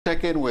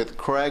check in with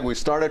Craig. We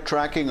started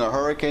tracking a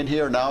hurricane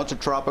here. Now it's a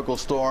tropical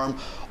storm.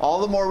 All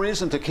the more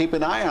reason to keep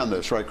an eye on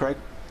this, right, Craig?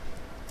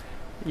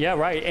 Yeah,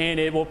 right. And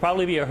it will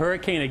probably be a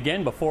hurricane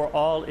again before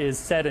all is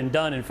said and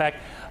done. In fact,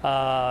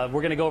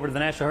 we're going to go over to the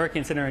National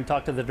Hurricane Center and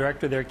talk to the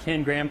director there,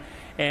 Ken Graham.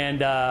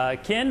 And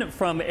Ken,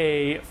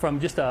 from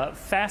just a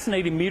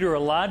fascinating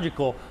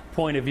meteorological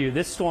point of view,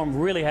 this storm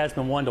really has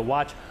been one to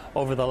watch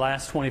over the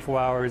last 24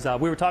 hours.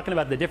 We were talking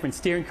about the different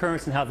steering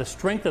currents and how the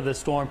strength of the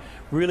storm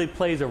really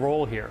plays a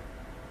role here.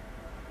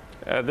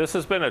 This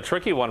has been a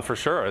tricky one for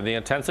sure. The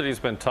intensity has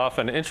been tough,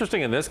 and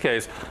interesting in this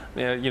case,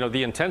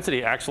 the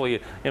intensity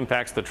actually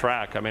impacts the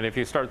track. I mean, if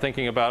you start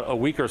thinking about a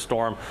weaker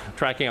storm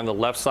tracking on the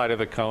left side of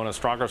the cone, a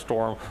stronger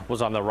storm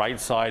was on the right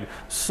side.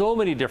 So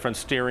many different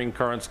steering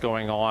currents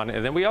going on,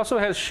 and then we also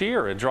have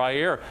shear and dry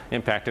air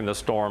impacting the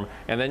storm,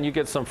 and then you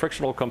get some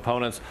frictional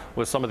components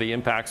with some of the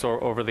impacts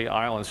over the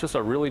islands. Just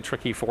a really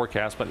tricky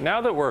forecast. But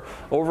now that we're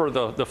over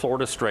the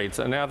Florida Straits,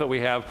 and now that we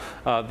have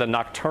the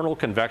nocturnal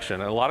convection,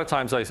 and a lot of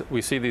times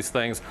we see these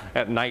things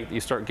at night,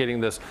 you start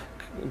getting this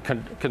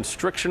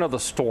constriction of the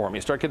storm. You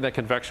start getting that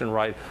convection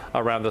right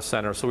around the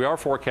center. So we are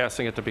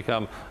forecasting it to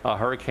become a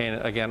hurricane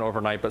again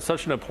overnight. But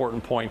such an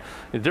important point.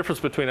 The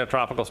difference between a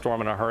tropical storm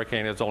and a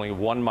hurricane is only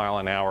 1 mile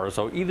an hour.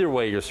 So either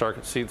way, you start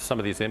to see some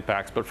of these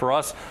impacts. But for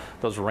us,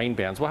 those rain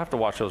bands, we'll have to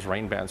watch those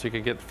rain bands. You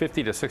could get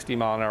 50 to 60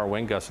 mile an hour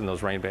wind gusts in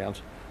those rain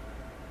bands.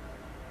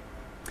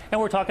 And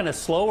we're talking a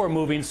slower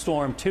moving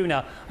storm too.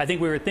 Now, I think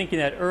we were thinking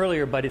that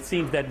earlier, but it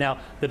seems that now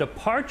the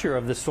departure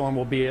of the storm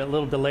will be a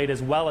little delayed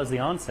as well as the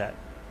onset.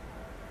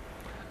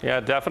 Yeah,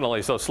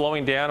 definitely. So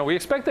slowing down. We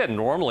expect that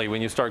normally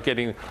when you start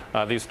getting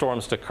these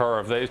storms to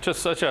curve. It's just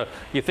such a,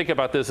 you think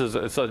about this as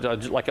it's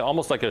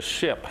almost like a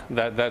ship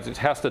that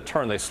has to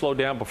turn. They slow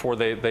down before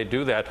they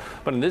do that.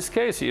 But in this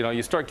case,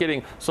 you start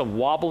getting some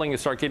wobbling, you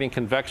start getting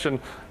convection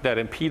that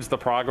impedes the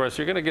progress.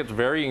 You're going to get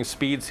varying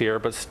speeds here,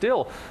 but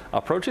still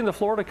approaching the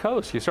Florida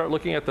coast. You start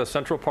looking at the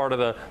central part of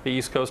the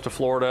east coast of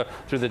Florida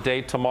through the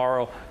day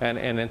tomorrow and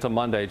into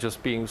Monday,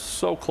 just being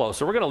so close.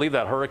 So we're going to leave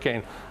that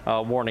hurricane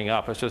warning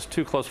up. It's just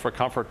too close for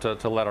comfort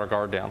to let our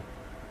guard down.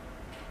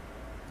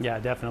 Yeah,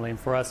 definitely. And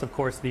for us, of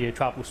course, the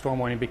tropical storm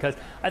warning, because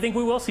I think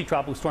we will see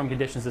tropical storm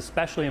conditions,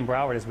 especially in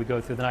Broward as we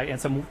go through the night,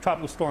 and some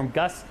tropical storm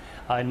gusts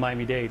in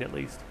Miami-Dade at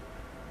least.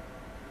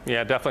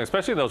 Yeah, definitely,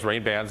 especially those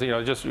rain bands.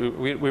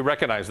 We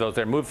recognize those.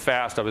 They move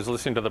fast. I was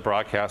listening to the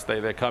broadcast.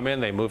 They come in,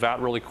 they move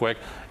out really quick,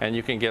 and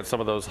you can get some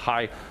of those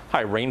high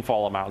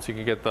rainfall amounts. You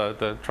can get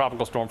the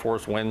tropical storm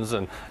force winds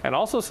and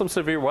also some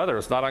severe weather.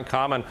 It's not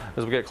uncommon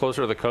as we get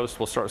closer to the coast.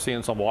 We'll start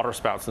seeing some water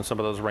spouts in some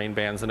of those rain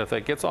bands, and if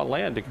it gets on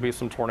land, it could be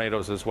some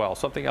tornadoes as well.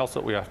 Something else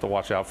that we have to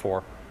watch out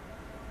for.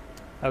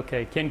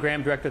 Okay, Ken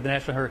Graham, Director of the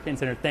National Hurricane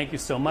Center, thank you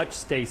so much.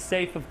 Stay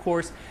safe, of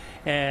course.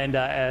 And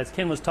as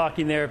Ken was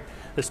talking there,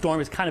 the storm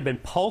has kind of been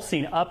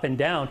pulsing up and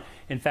down.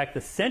 In fact, the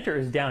center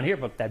is down here,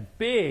 but that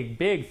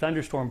big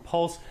thunderstorm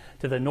pulse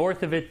to the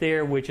north of it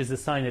there, which is a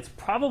sign it's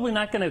probably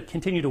not going to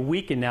continue to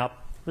weaken now. It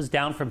was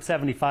down from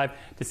 75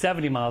 to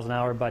 70 miles an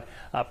hour, but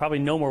probably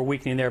no more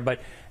weakening there. But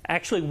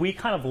actually, we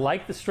kind of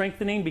like the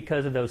strengthening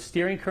because of those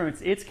steering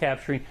currents it's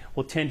capturing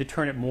will tend to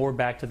turn it more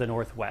back to the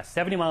northwest.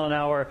 70 mile an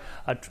hour,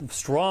 a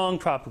strong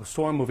tropical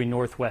storm moving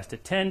northwest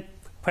at 10.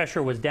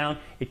 Pressure was down.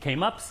 It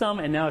came up some,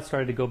 and now it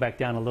started to go back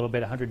down a little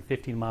bit,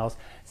 115 miles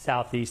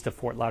southeast of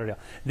Fort Lauderdale.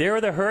 There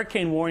are the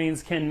hurricane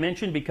warnings Ken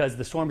mentioned, because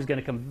the storm is going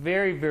to come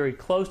very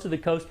close to the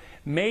coast,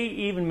 may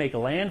even make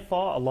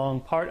landfall along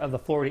part of the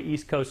Florida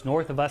East Coast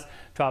north of us.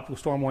 Tropical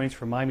storm warnings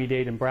for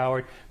Miami-Dade and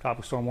Broward.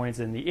 Tropical storm warnings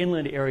in the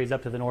inland areas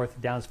up to the north,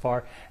 down as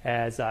far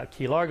as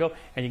Key Largo.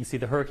 And you can see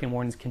the hurricane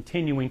warnings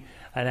continuing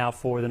now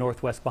for the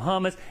northwest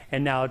Bahamas.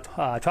 And now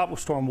tropical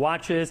storm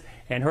watches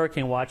and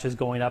hurricane watches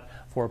going up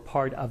for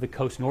part of the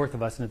coast north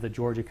of us into the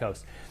Georgia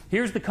coast.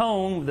 Here's the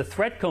cone, the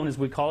threat cone as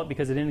we call it,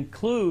 because it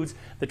includes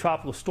the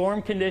tropical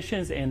storm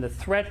conditions and the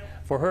threat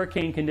for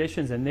hurricane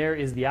conditions. And there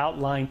is the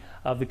outline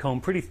of the cone,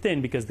 pretty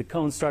thin because the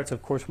cone starts,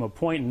 of course, from a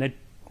point and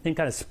then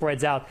kind of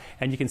spreads out.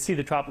 And you can see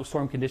the tropical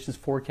storm conditions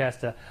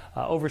forecast to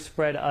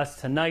overspread us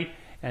tonight,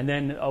 and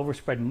then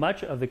overspread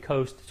much of the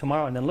coast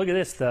tomorrow. And then look at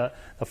this, the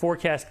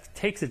forecast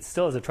takes it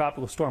still as a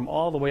tropical storm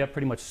all the way up,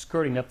 pretty much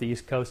skirting up the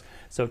east coast.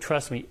 So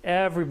trust me,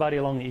 everybody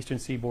along the eastern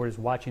seaboard is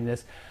watching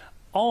this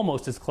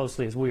almost as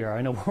closely as we are.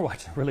 I know we're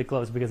watching really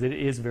close because it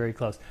is very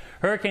close.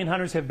 Hurricane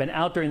hunters have been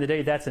out during the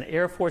day. That's an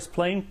Air Force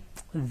plane.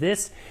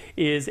 This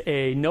is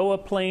a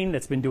NOAA plane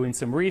that's been doing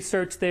some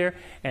research there.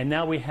 And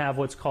now we have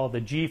what's called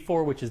the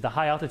G4, which is the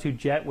high altitude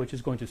jet, which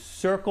is going to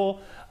circle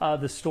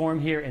the storm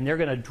here. And they're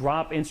going to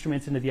drop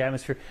instruments into the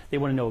atmosphere. They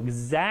want to know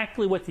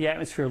exactly what the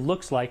atmosphere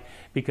looks like,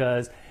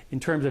 because in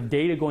terms of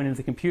data going into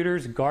the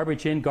computers,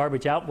 garbage in,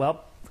 garbage out,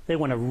 well, they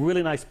want a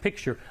really nice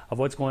picture of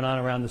what's going on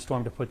around the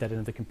storm to put that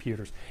into the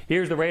computers.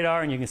 Here's the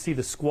radar, and you can see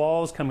the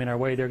squalls coming our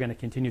way. They're going to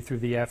continue through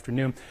the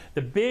afternoon.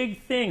 The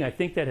big thing I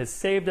think that has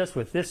saved us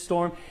with this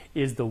storm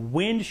is the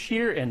wind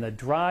shear and the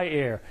dry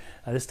air.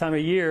 This time of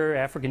year,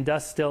 African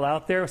dust still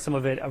out there, some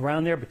of it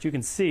around there, but you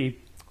can see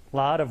A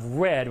lot of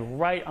red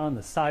right on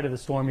the side of the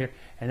storm here,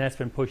 and that's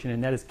been pushing,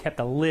 and that has kept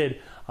a lid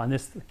on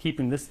this,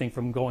 keeping this thing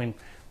from going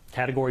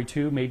Category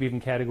 2, maybe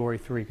even Category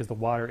 3, because the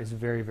water is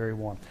very, very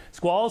warm.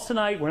 Squalls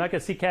tonight, we're not going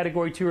to see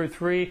Category 2 or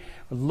 3.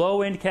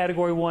 Low end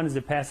Category 1 as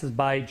it passes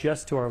by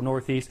just to our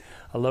northeast,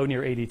 a low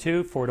near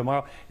 82 for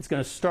tomorrow. It's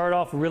going to start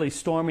off really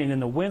stormy, and then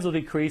the winds will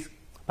decrease.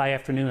 By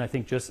afternoon, I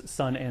think just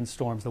sun and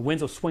storms. The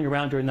winds will swing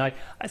around during the night.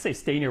 I say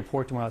stay near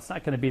port tomorrow. It's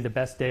not going to be the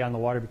best day on the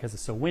water because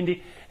it's so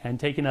windy, and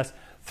taking us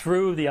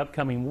through the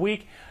upcoming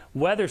week.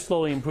 Weather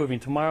slowly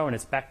improving tomorrow, and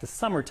it's back to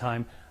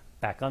summertime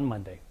back on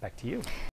Monday. Back to you.